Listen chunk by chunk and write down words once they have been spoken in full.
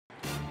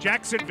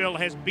Jacksonville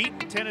has beaten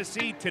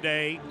Tennessee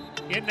today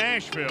in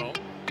Nashville.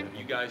 Have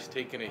you guys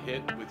taken a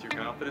hit with your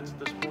confidence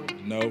at this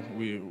point? No,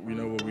 we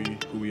know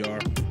who we are.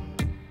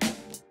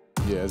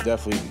 Yeah, it's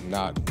definitely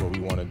not what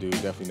we want to do.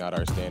 Definitely not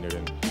our standard,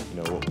 and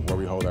where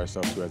we hold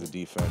ourselves to as a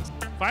defense.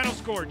 Final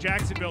score: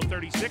 Jacksonville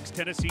 36,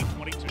 Tennessee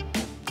 22.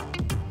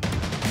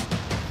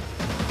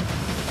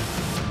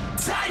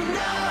 Tighten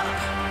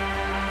up.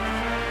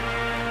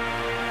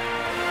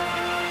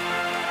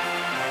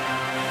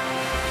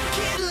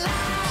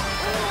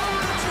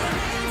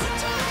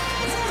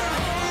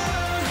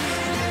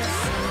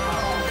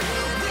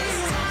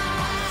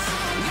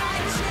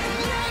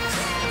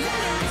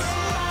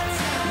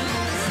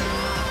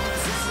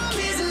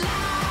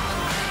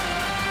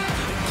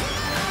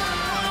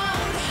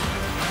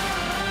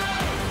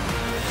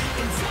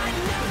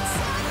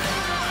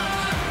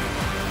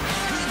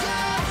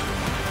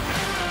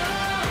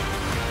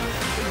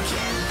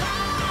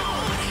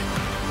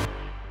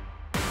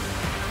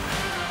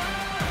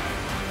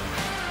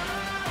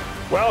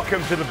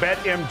 Welcome to the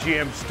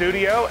BetMGM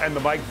studio and the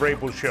Mike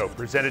Vrabel Show,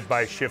 presented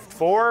by Shift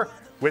 4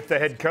 with the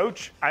head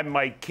coach. I'm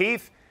Mike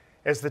Keith.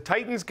 As the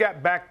Titans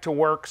got back to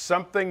work,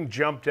 something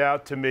jumped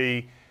out to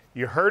me.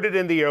 You heard it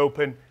in the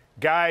open.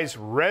 Guys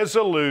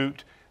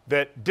resolute,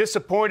 that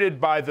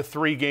disappointed by the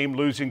 3-game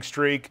losing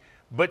streak,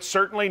 but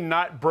certainly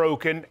not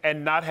broken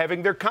and not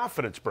having their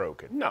confidence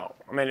broken. No.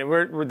 I mean,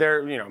 we're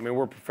there,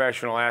 we're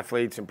professional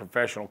athletes and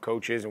professional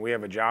coaches, and we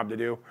have a job to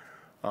do.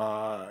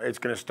 It's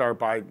going to start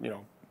by,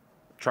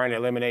 trying to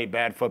eliminate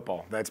bad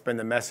football. That's been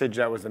the message.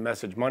 That was the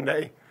message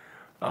Monday.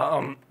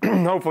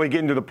 Hopefully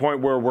getting to the point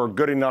where we're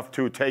good enough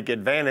to take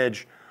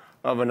advantage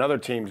of another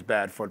team's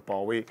bad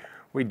football.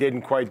 We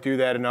didn't quite do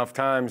that enough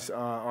times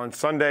on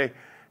Sunday,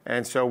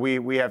 and so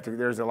we have to.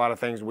 There's a lot of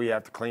things we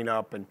have to clean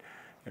up, and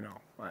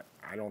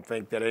I don't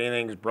think that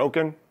anything's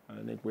broken.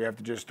 I think we have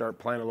to just start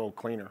playing a little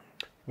cleaner.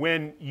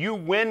 When you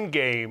win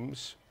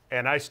games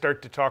and I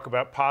start to talk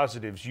about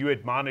positives, you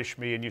admonish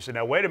me and you say,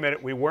 now wait a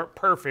minute, we weren't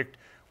perfect.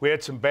 We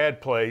had some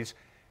bad plays.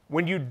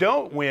 When you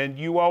don't win,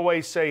 you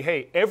always say,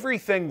 hey,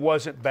 everything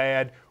wasn't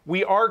bad.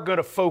 We are going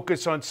to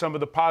focus on some of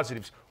the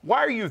positives. Why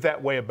are you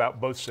that way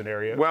about both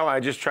scenarios? Well, I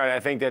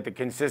think that the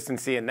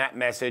consistency in that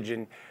message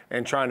and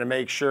trying to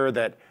make sure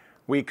that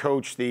we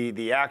coach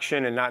the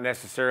action and not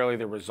necessarily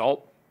the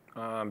result.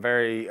 I'm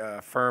very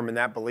firm in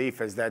that belief,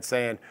 as that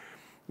saying,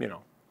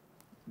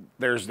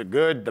 there's the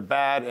good, the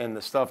bad, and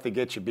the stuff that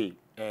gets you beat.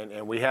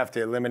 And we have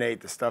to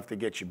eliminate the stuff that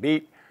gets you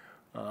beat.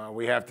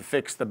 We have to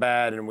fix the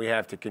bad, and we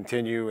have to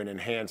continue and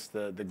enhance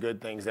the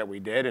good things that we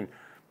did. And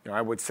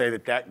I would say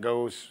that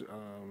goes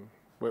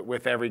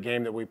with every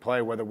game that we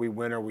play, whether we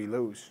win or we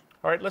lose.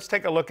 All right, let's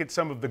take a look at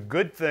some of the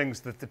good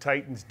things that the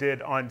Titans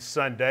did on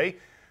Sunday.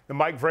 The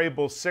Mike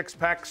Vrabel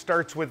six-pack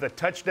starts with a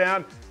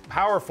touchdown,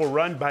 powerful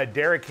run by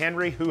Derrick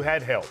Henry, who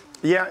had help.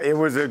 Yeah, it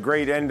was a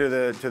great end to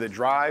the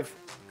drive.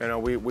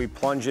 We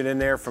plunge it in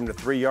there from the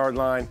 3-yard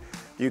line.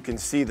 You can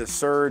see the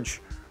surge.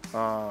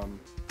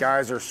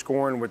 Guys are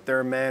scoring with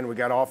their men. We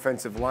got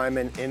offensive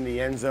linemen in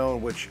the end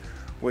zone,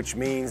 which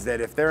means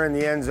that if they're in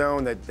the end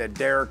zone, that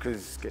Derrick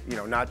is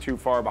not too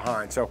far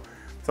behind. So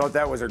thought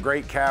that was a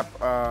great cap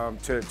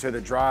to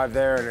the drive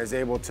there, and is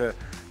able to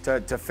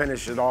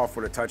finish it off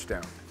with a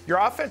touchdown. Your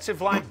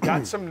offensive line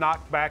got some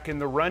knockback in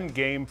the run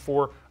game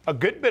for a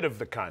good bit of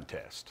the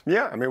contest.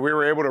 Yeah, I mean, we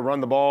were able to run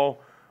the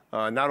ball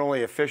not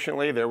only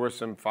efficiently. There were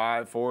some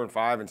 4 and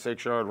 5 and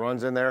 6-yard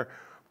runs in there,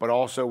 but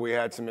also we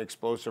had some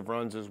explosive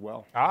runs as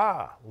well.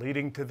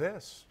 Leading to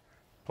this.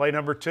 Play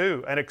number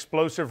 2, an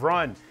explosive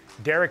run.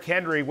 Derrick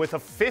Henry with a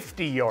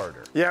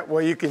 50-yarder. Yeah,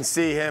 well, you can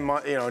see him,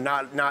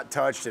 not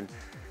touched, and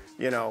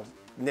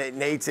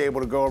Nate's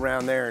able to go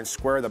around there and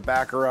square the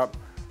backer up.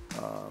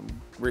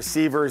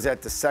 Receivers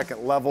at the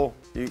second level,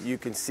 you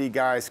can see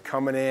guys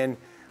coming in,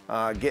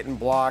 getting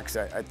blocks.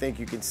 I think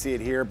you can see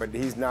it here, but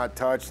he's not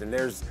touched. And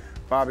there's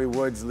Bobby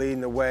Woods leading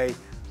the way.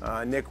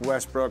 Nick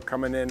Westbrook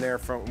coming in there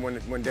from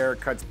when Derrick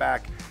cuts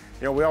back.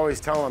 We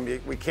always tell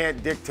him we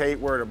can't dictate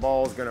where the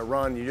ball is going to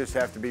run. You just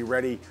have to be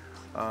ready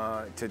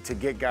to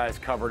get guys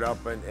covered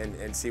up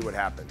and see what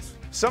happens.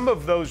 Some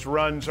of those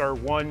runs are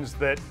ones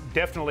that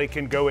definitely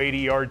can go 80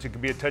 yards. It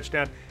could be a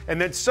touchdown. And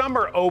then some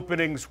are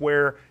openings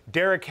where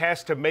Derrick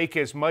has to make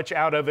as much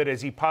out of it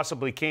as he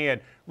possibly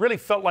can. Really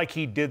felt like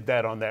he did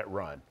that on that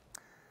run.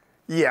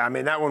 Yeah, I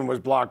mean, that one was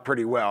blocked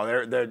pretty well.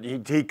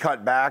 He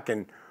cut back,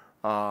 and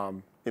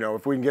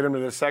if we can get him to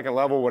the second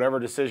level, whatever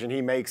decision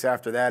he makes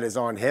after that is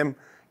on him.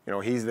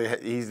 He's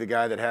the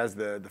guy that has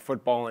the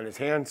football in his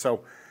hand.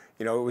 So,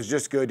 it was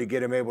just good to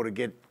get him able to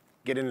get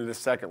into the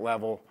second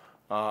level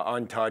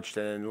untouched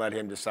and let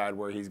him decide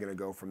where he's going to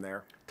go from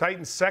there.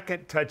 Titans'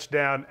 second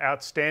touchdown,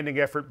 outstanding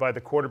effort by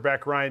the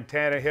quarterback Ryan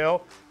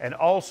Tannehill, and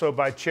also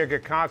by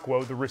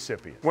Chigakonkwo, the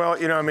recipient. Well,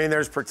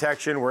 there's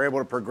protection. We're able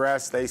to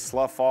progress. They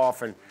slough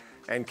off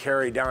and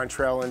carry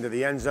Dontrell into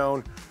the end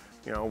zone.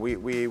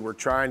 We were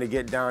trying to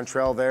get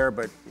Dontrell there,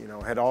 but,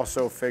 had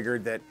also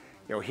figured that,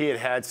 he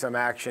had some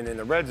action in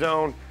the red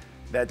zone,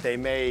 that they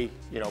may,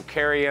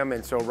 carry him.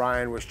 And so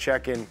Ryan was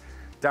checking,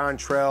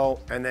 Dontrell,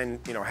 and then,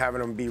 you know,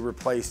 having him be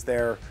replaced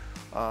there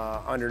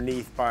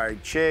underneath by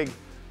Chig.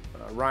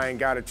 Ryan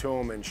got it to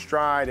him in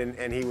stride,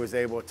 and he was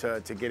able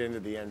to get into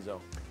the end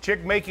zone.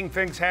 Chig making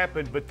things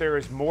happen, but there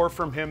is more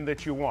from him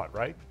that you want,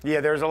 right? Yeah,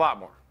 there's a lot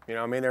more. You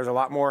know, I mean, there's a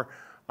lot more.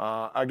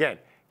 Again,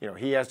 you know,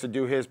 he has to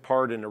do his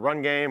part in the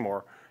run game,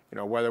 or, you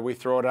know, whether we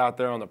throw it out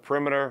there on the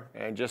perimeter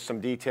and just some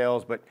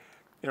details, but,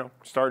 you know,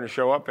 starting to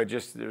show up.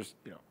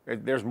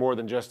 There's more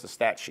than just a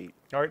stat sheet.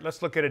 All right,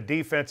 let's look at a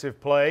defensive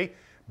play.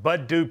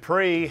 Bud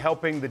Dupree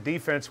helping the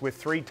defense with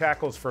 3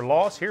 tackles for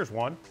loss. Here's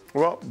one.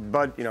 Well,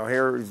 Bud, you know,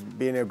 here is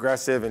being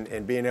aggressive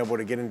and being able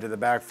to get into the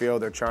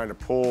backfield. They're trying to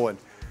pull, and,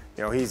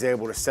 you know, he's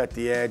able to set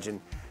the edge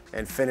and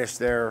finish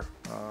there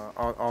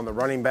on the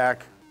running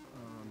back,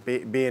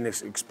 being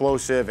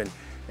explosive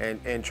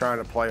and trying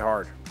to play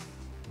hard.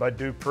 Bud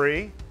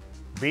Dupree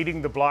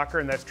beating the blocker,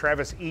 and that's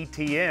Travis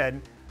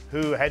Etienne,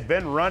 who had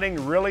been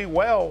running really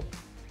well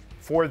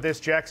for this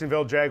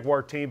Jacksonville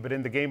Jaguar team, but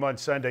in the game on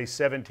Sunday,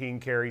 17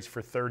 carries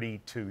for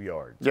 32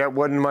 yards. Yeah, it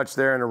wasn't much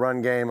there in the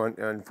run game.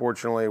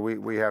 Unfortunately,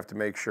 we have to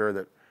make sure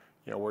that,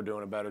 you know, we're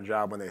doing a better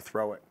job when they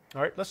throw it.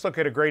 All right, let's look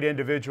at a great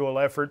individual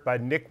effort by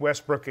Nick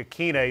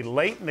Westbrook-Akine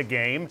late in the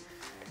game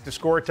to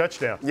score a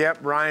touchdown. Yep,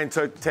 Ryan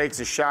takes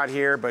a shot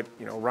here, but,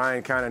 you know,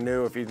 Ryan kind of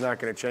knew if he's not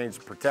going to change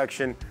the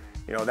protection,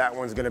 you know, that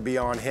one's going to be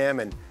on him,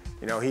 and,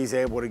 you know, he's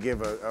able to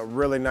give a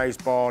really nice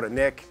ball to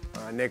Nick.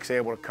 Nick's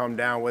able to come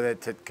down with it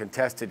to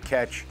contested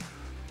catch.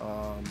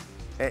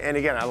 And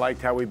again, I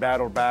liked how we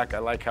battled back. I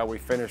like how we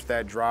finished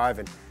that drive,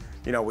 and,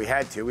 you know, we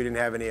had to. We didn't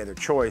have any other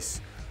choice.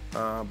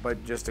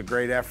 But just a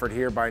great effort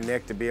here by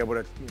Nick to be able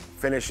to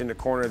finish in the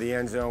corner of the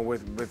end zone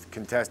with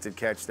contested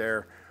catch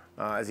there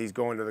as he's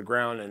going to the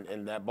ground,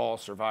 and that ball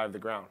survived the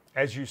ground.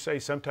 As you say,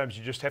 sometimes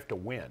you just have to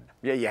win.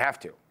 Yeah, you have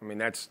to. I mean,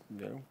 that's,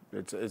 you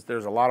know,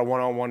 there's a lot of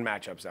one-on-one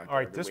matchups out there. All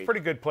right, this is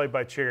pretty good play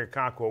by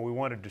Chigakonkwo. We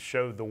wanted to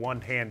show the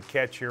one-hand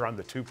catch here on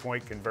the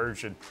 2-point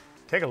conversion.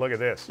 Take a look at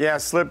this. Yeah,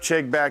 slip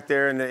Chig back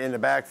there in the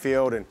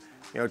backfield, and,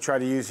 you know, try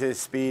to use his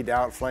speed to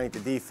outflank the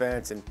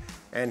defense,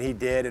 and he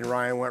did, and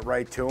Ryan went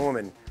right to him,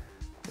 and,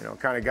 you know,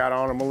 kind of got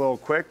on him a little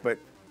quick, but,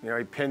 you know,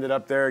 he pinned it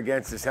up there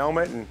against his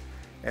helmet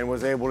and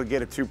was able to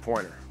get a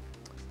 2-pointer.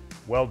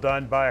 Well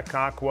done by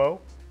Okonkwo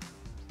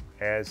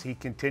as he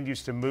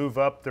continues to move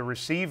up the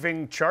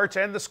receiving charts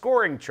and the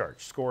scoring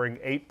charts, scoring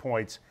 8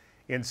 points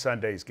in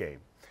Sunday's game.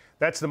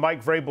 That's the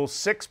Mike Vrabel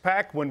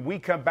six-pack. When we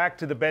come back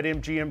to the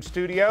BetMGM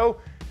studio,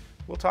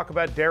 we'll talk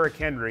about Derrick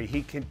Henry.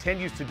 He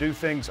continues to do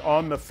things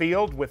on the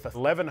field with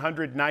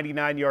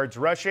 1,199 yards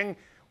rushing.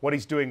 What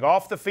he's doing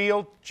off the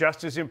field,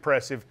 just as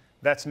impressive.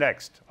 That's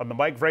next on the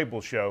Mike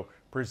Vrabel Show,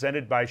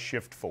 presented by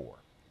Shift 4.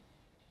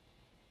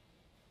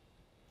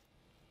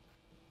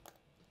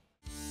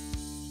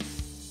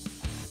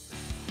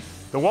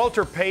 The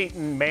Walter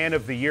Payton Man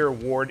of the Year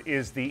Award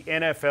is the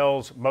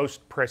NFL's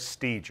most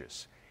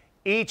prestigious.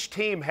 Each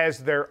team has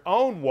their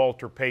own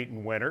Walter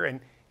Payton winner, and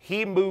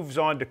he moves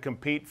on to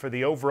compete for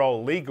the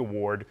overall league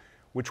award,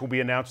 which will be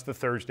announced the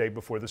Thursday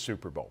before the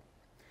Super Bowl.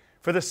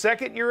 For the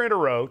second year in a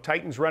row,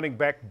 Titans running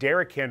back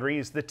Derrick Henry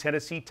is the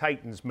Tennessee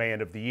Titans Man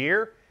of the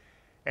Year,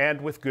 and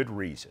with good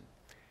reason.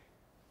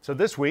 So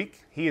this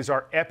week, he is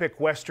our epic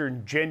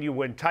Western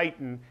genuine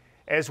Titan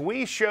as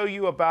we show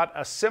you about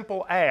a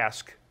simple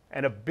ask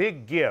and a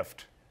big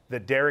gift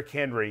that Derrick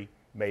Henry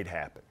made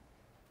happen.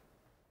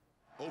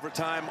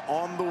 Overtime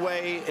on the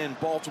way in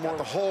Baltimore.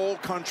 The whole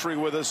country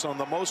with us on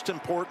the most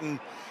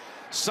important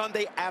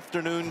Sunday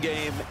afternoon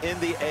game in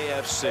the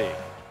AFC.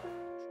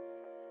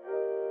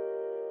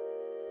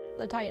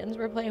 The Titans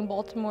were playing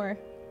Baltimore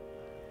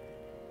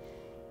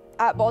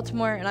at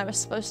Baltimore, and I was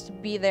supposed to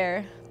be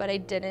there, but I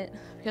didn't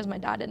because my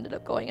dad ended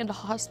up going into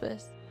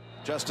hospice.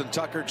 Justin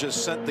Tucker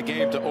just sent the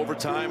game to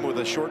overtime with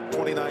a short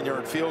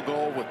 29-yard field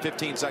goal with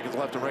 15 seconds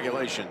left in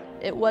regulation.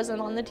 It wasn't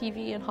on the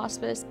TV in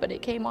hospice, but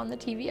it came on the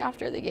TV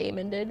after the game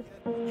ended.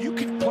 You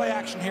can play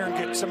action here and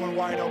get someone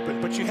wide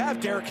open, but you have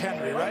Derrick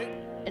Henry, right?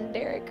 And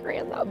Derrick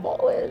ran that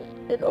ball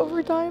in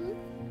overtime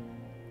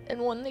and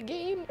won the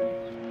game.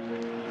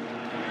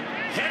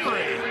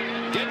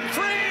 Henry getting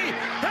free.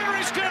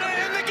 Henry's going to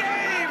end the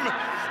game.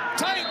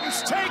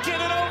 Titans take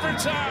it in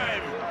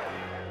overtime.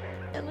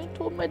 And I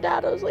told my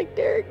dad, I was like,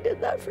 Derrick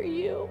did that for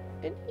you.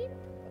 And he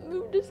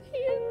moved his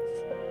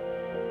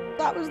hands.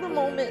 That was the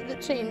moment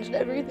that changed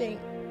everything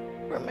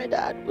for my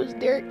dad, was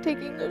Derrick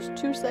taking those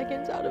 2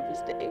 seconds out of his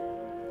day.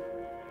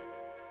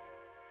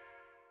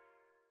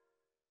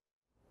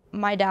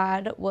 My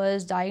dad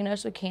was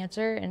diagnosed with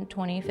cancer in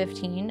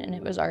 2015, and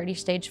it was already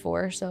stage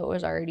 4, so it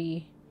was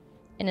already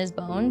in his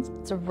bones.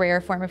 It's a rare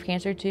form of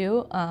cancer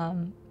too.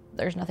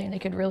 There's nothing they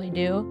could really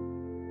do.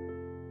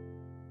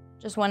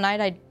 Just one night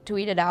I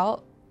tweeted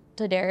out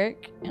to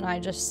Derrick and I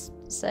just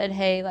said,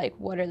 hey, like,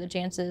 what are the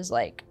chances,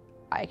 like,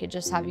 I could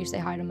just have you say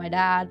hi to my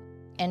dad?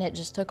 And it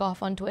just took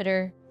off on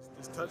Twitter.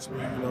 This touched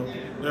me, you know.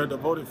 They're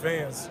devoted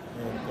fans,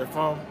 and they're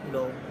from, you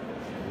know,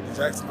 the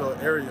Jacksonville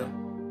area.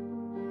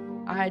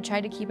 I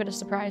tried to keep it a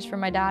surprise for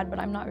my dad, but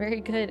I'm not very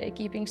good at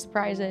keeping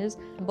surprises.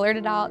 I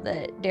blurted out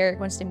that Derrick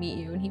wants to meet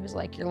you, and he was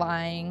like, you're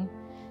lying.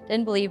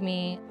 didn't believe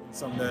me.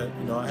 Something that,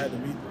 I had to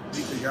meet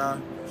the guy.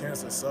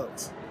 Cancer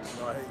sucks.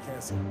 I hate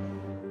cancer.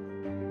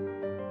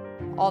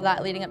 All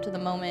that leading up to the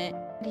moment.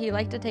 He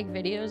liked to take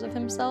videos of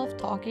himself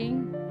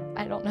talking.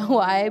 I don't know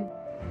why.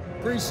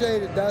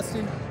 Appreciate it,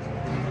 Dusty.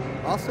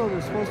 Also,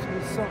 there's supposed to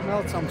be something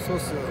else I'm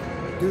supposed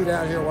to do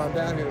down here while I'm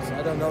down here, so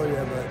I don't know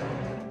yet, but...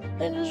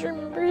 I just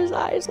remember his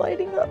eyes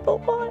lighting up a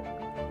lot.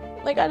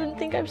 Like, I didn't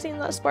think I've seen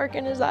that spark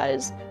in his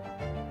eyes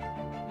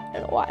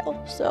in a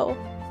while, so.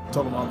 I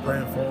told him I'm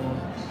praying for him.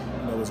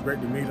 It was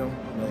great to meet him.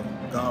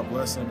 God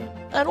bless him.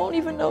 I don't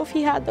even know if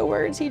he had the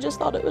words. He just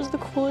thought it was the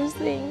coolest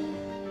thing,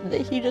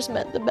 that he just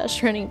met the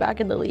best running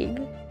back in the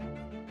league.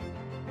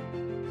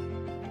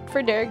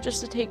 For Derek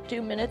just to take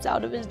 2 minutes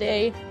out of his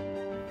day,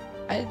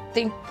 I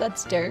think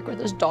that's Derek with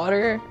his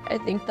daughter. I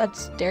think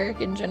that's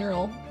Derek in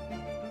general.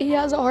 He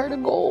has a heart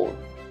of gold.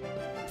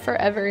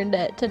 Forever in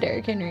debt to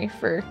Derrick Henry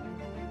for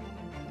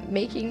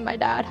making my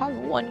dad have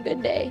one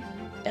good day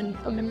and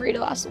a memory to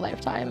last a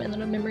lifetime, and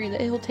then a memory that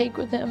he'll take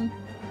with him.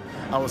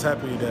 I was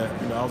happy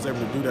that I was able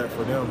to do that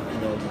for them,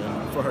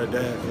 and for her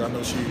dad, because I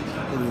know she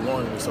really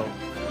wanted it. So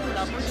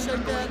I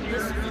appreciate that.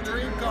 This is a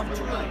dream come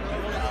true.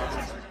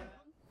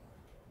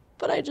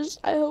 But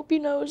I hope he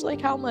knows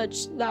like how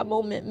much that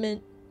moment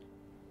meant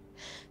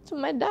to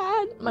my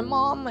dad, my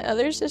mom, my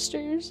other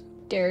sisters.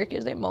 Derek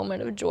is a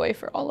moment of joy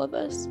for all of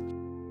us.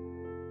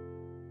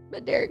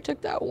 But Derek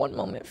took that one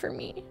moment for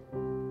me,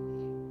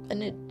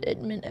 and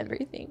it meant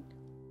everything.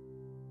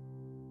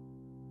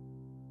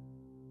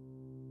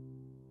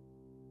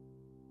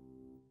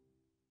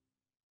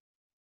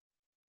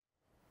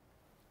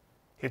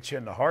 Hits you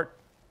in the heart.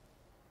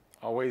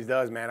 Always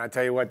does, man. I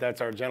tell you what,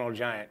 that's our gentle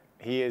giant.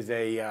 He is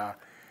a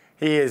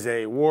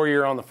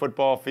warrior on the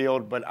football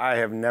field, but I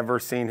have never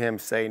seen him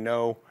say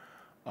no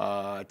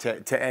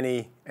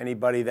to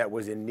anybody that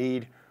was in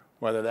need,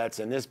 whether that's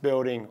in this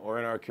building or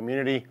in our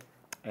community.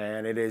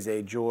 And it is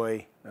a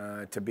joy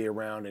to be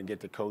around and get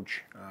to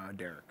coach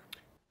Derek.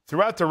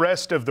 Throughout the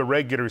rest of the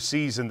regular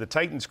season, the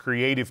Titans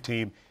creative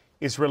team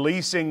is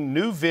releasing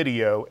new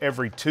video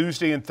every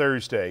Tuesday and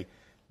Thursday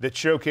that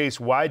showcase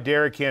why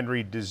Derrick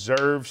Henry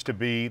deserves to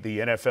be the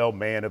NFL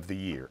Man of the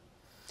Year.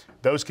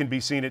 Those can be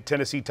seen at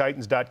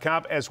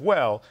TennesseeTitans.com as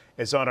well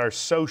as on our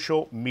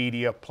social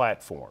media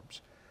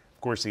platforms.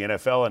 Of course, the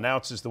NFL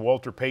announces the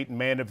Walter Payton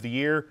Man of the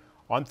Year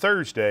on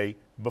Thursday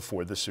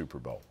before the Super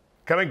Bowl.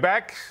 Coming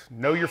back,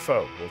 Know Your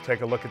Foe. We'll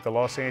take a look at the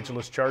Los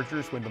Angeles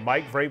Chargers when the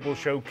Mike Vrabel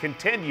Show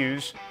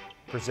continues,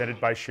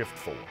 presented by Shift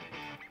 4.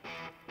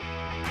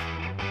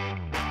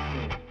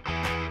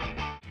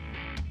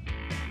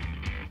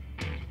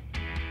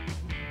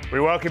 We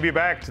welcome you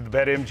back to the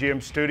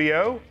BetMGM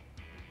studio.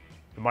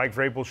 The Mike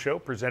Vrabel Show,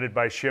 presented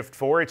by Shift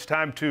 4. It's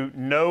time to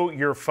know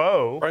your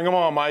foe. Bring them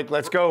on, Mike.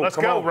 Let's go. Let's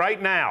Come go on.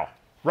 right now.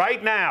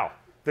 Right now.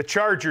 The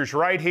Chargers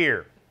right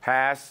here.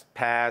 Pass,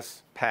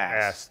 pass, pass.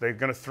 Pass. They're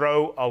going to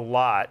throw a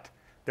lot.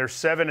 They're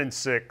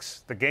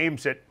 7-6. The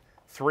game's at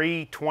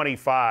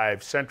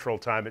 3:25 Central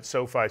Time at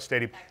SoFi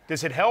Stadium.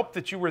 Does it help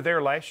that you were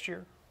there last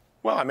year?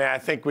 Well, I mean, I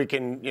think we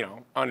can,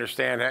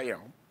 understand that,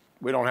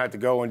 we don't have to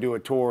go and do a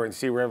tour and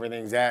see where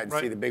everything's at and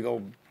see the big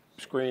old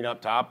screen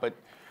up top. But,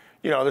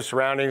 the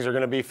surroundings are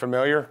going to be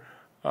familiar.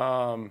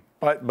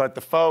 But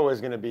the foe is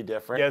going to be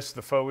different. Yes,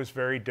 the foe is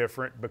very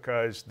different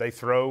because they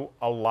throw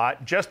a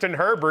lot. Justin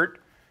Herbert,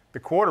 the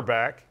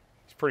quarterback,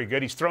 he's pretty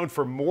good. He's thrown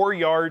for more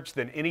yards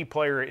than any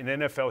player in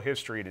NFL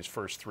history in his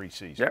first 3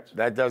 seasons. Yep,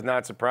 that does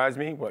not surprise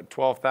me. What,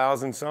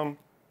 12,000 some?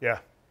 Yeah,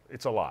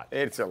 it's a lot.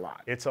 It's a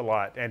lot. It's a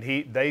lot. And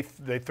they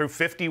threw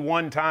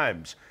 51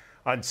 times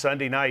on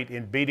Sunday night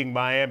in beating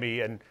Miami,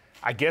 and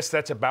I guess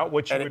that's about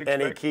what you would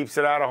expect. And he keeps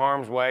it out of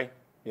harm's way.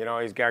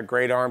 He's got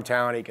great arm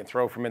talent. He can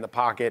throw from in the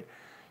pocket.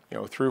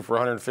 Threw for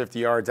 150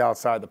 yards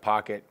outside the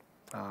pocket.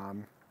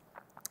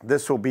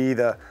 This will be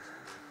the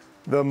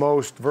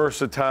most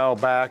versatile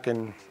back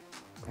and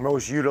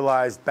most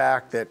utilized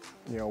back that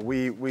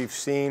we've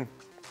seen.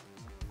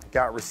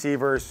 Got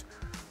receivers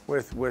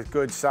with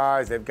good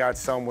size. They've got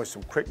some with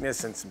some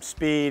quickness and some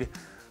speed.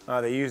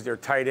 They use their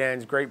tight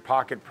ends, great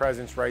pocket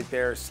presence right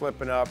there,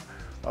 slipping up,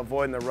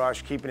 avoiding the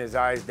rush, keeping his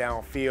eyes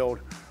downfield.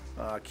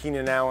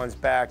 Keenan Allen's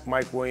back.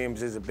 Mike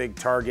Williams is a big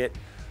target.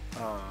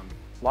 A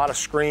lot of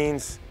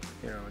screens.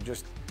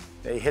 Just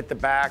they hit the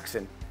backs,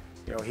 and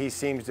he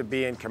seems to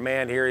be in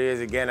command. Here he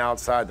is again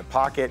outside the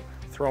pocket,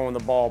 throwing the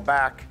ball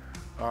back.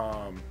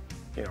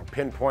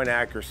 Pinpoint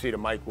accuracy to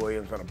Mike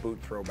Williams on a boot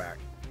throwback.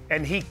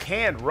 And he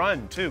can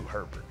run too,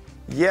 Herbert.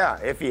 Yeah,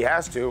 if he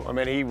has to. I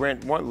mean, he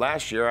went one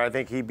last year. I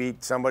think he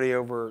beat somebody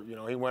over.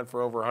 He went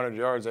for over 100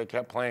 yards. They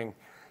kept playing,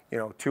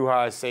 2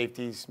 high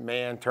safeties,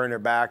 man, turned their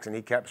backs, and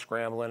he kept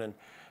scrambling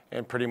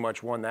and pretty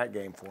much won that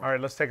game for him. All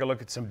right, let's take a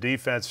look at some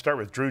defense. Start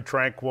with Drew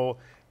Tranquill,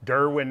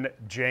 Derwin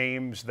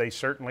James. They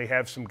certainly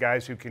have some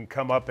guys who can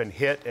come up and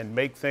hit and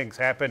make things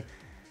happen.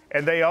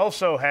 And they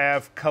also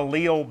have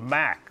Khalil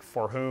Mack,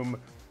 for whom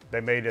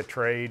they made a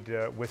trade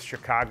with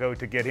Chicago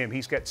to get him.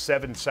 He's got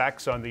 7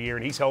 sacks on the year,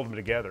 and he's held them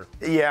together.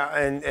 Yeah,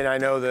 and I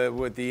know that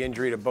with the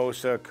injury to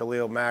Bosa,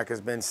 Khalil Mack has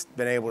been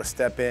able to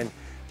step in.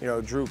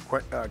 Drew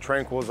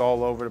Tranquil's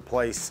all over the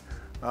place.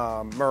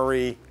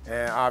 Murray,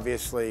 and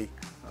obviously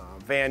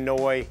Van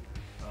Noy.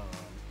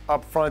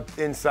 Up front,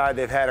 inside,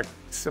 they've had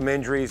some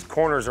injuries.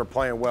 Corners are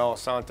playing well.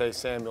 Asante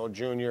Samuel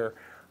Jr.,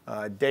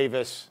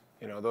 Davis,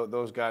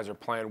 those guys are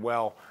playing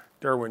well.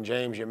 Derwin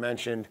James, you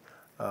mentioned,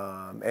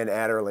 and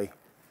Adderley.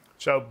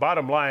 So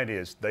bottom line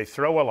is they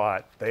throw a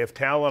lot, they have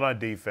talent on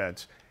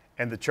defense,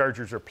 and the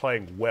Chargers are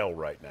playing well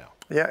right now.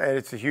 Yeah, and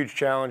it's a huge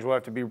challenge. We'll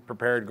have to be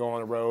prepared to go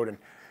on the road, and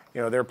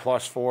they're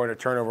 +4 in a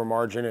turnover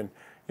margin, and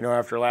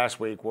after last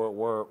week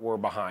we're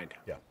behind.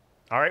 Yeah.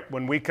 All right,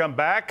 when we come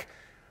back,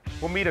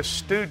 we'll meet a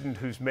student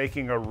who's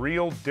making a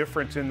real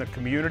difference in the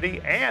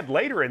community, and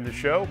later in the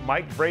show,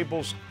 Mike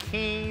Vrabel's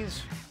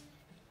keys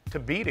to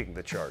beating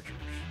the Chargers.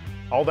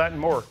 All that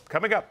and more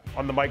coming up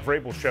on the Mike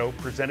Vrabel Show,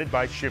 presented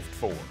by Shift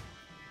 4.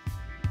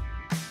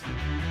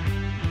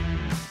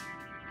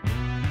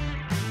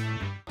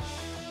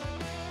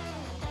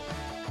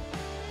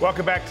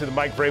 Welcome back to the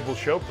Mike Vrabel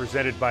Show,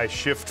 presented by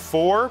Shift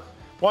 4.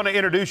 Want to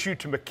introduce you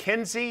to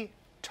Mackenzie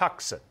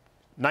Tuckson,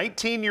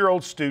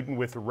 19-year-old student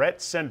with Rett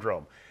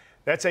syndrome.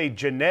 That's a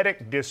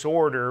genetic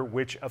disorder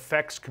which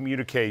affects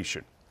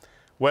communication.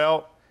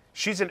 Well,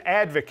 she's an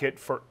advocate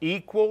for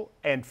equal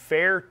and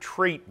fair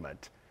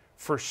treatment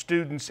for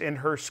students in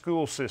her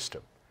school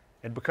system.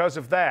 And because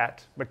of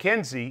that,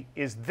 Mackenzie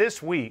is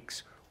this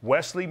week's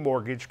Wesley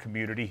Mortgage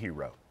Community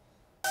Hero.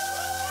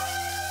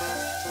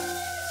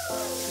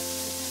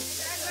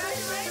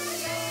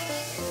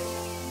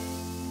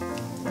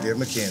 Dear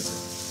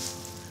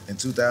Mackenzie, in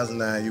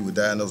 2009, you were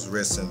diagnosed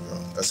with Rett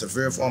syndrome, a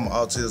severe form of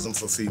autism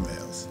for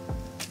females.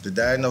 The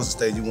diagnosis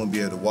stated you wouldn't be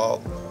able to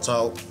walk,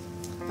 talk,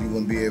 you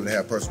wouldn't be able to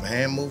have personal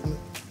hand movement,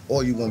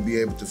 or you wouldn't be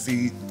able to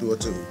feed through a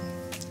tube.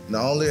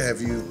 Not only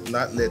have you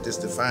not let this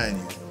define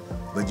you,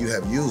 but you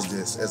have used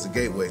this as a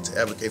gateway to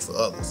advocate for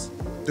others.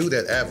 Through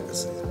that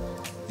advocacy,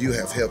 you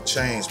have helped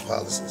change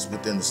policies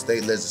within the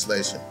state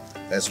legislation,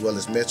 as well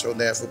as Metro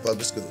Nashville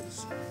Public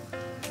Schools.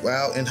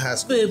 While in high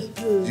school,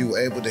 you were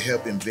able to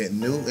help invent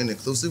new and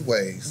inclusive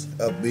ways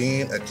of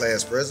being a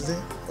class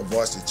president, a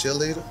varsity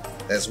cheerleader,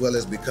 as well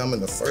as becoming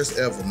the first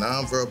ever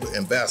nonverbal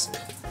ambassador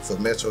for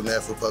Metro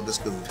Nashville Public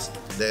Schools.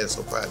 Dad is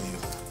so proud of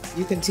you.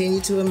 You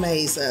continue to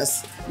amaze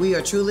us. We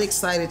are truly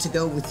excited to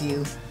go with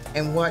you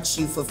and watch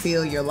you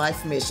fulfill your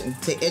life mission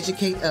to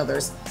educate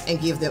others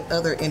and give them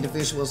other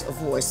individuals a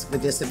voice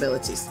with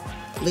disabilities.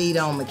 Lead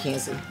on,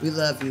 Mackenzie. We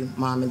love you,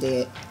 Mom and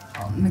Dad.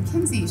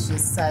 Mackenzie is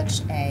just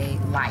such a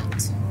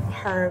light.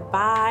 Her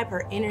vibe,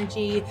 her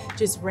energy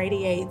just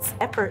radiates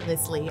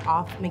effortlessly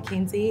off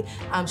Mackenzie.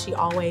 She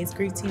always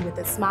greets you with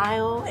a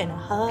smile and a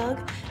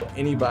hug.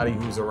 Anybody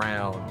who's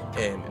around,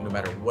 and no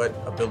matter what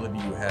ability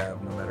you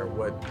have, no matter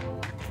what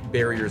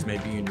barriers may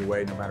be in your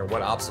way, no matter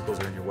what obstacles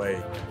are in your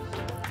way,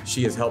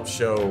 she has helped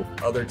show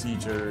other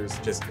teachers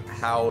just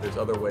how there's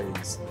other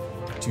ways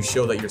to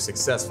show that you're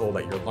successful,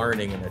 that you're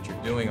learning, and that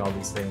you're doing all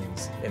these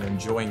things and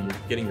enjoying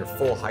getting your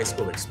full high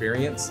school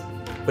experience,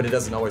 but it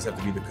doesn't always have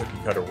to be the cookie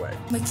cutter way.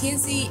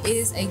 Mackenzie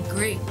is a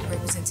great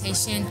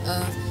representation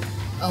of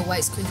a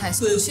Whites Creek High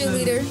School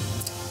cheerleader.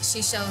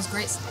 She shows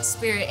great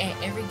spirit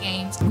at every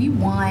game. We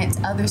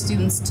want other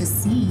students to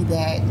see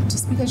that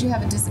just because you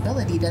have a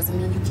disability doesn't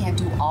mean you can't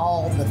do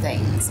all the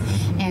things.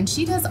 And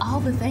she does all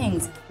the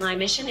things. My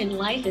mission in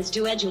life is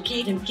to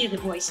educate and give a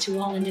voice to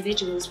all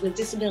individuals with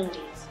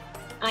disabilities.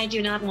 I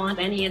do not want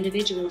any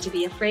individual to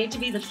be afraid to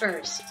be the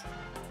first.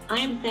 I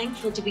am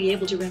thankful to be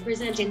able to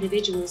represent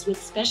individuals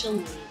with special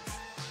needs.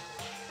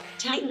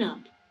 Tighten up.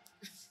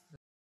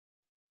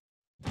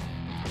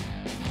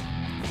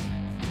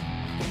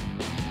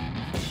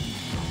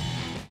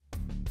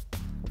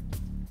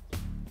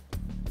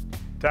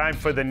 Time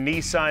for the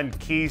Nissan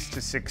Keys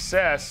to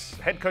Success.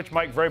 Head Coach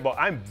Mike Vrabel,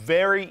 I'm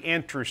very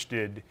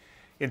interested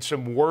in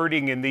some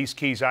wording in these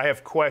keys. I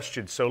have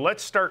questions, so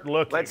let's start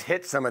looking. Let's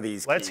hit some of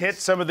these keys. Let's hit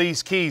some of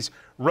these keys.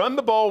 Run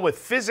the ball with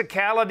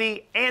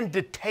physicality and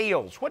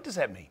details. What does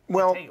that mean?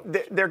 Well,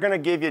 they're going to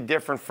give you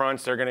different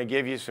fronts. They're going to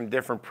give you some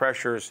different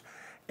pressures.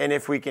 And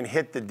if we can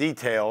hit the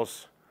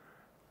details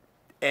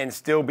and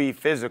still be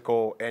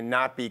physical and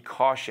not be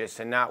cautious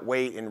and not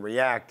wait and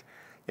react,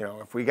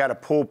 if we got a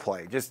pull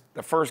play, just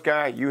the first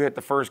guy, you hit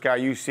the first guy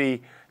you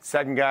see,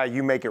 second guy,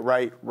 you make it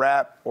right,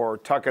 wrap or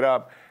tuck it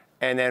up,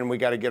 and then we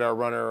got to get our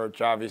runner,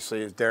 which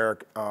obviously is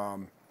Derek,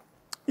 going.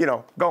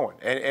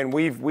 And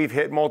we've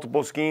hit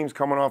multiple schemes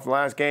coming off the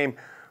last game.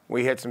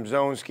 We hit some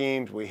zone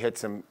schemes, we hit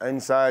some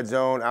inside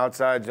zone,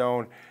 outside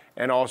zone,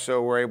 and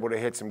also we're able to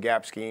hit some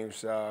gap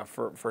schemes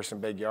for some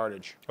big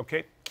yardage.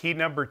 Okay, key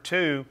number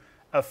 2,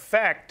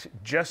 affect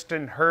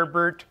Justin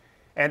Herbert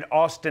and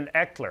Austin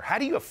Eckler. How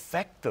do you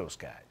affect those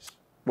guys?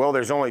 Well,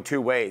 there's only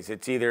 2 ways.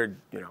 It's either,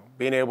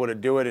 being able to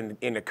do it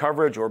in the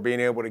coverage or being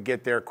able to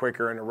get there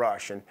quicker in the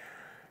rush. And,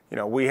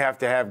 we have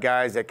to have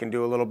guys that can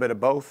do a little bit of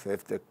both.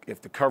 If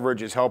the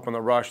coverage is helping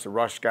the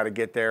rush got to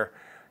get there.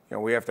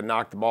 We have to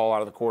knock the ball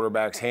out of the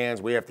quarterback's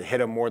hands. We have to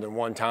hit him more than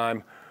one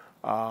time.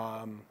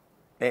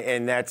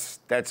 And that's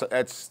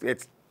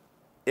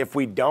if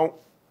we don't,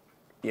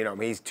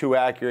 he's too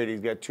accurate.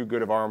 He's got too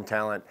good of arm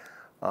talent.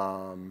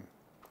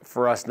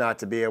 for us not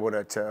to be able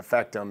to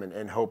affect them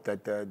and hope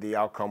that the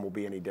outcome will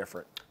be any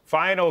different.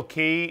 Final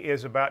key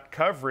is about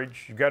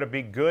coverage. You've got to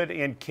be good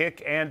in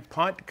kick and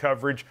punt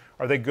coverage.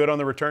 Are they good on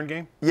the return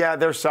game? Yeah,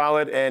 they're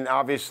solid, and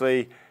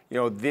obviously,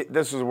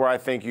 this is where I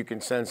think you can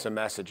send some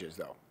messages,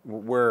 though.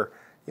 We're,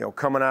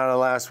 coming out of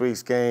last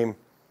week's game,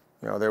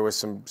 there was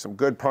some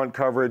good punt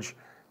coverage,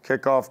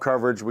 kickoff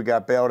coverage. We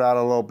got bailed out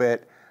a little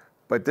bit,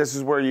 but this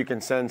is where you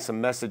can send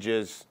some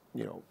messages,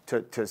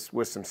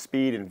 with some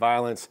speed and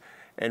violence,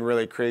 and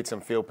really create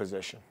some field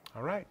position.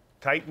 All right.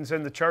 Titans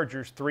and the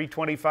Chargers,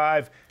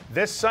 3:25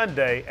 this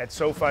Sunday at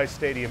SoFi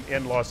Stadium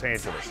in Los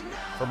Angeles.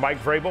 For Mike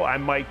Vrabel,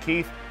 I'm Mike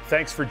Keith.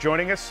 Thanks for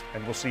joining us,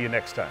 and we'll see you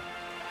next time.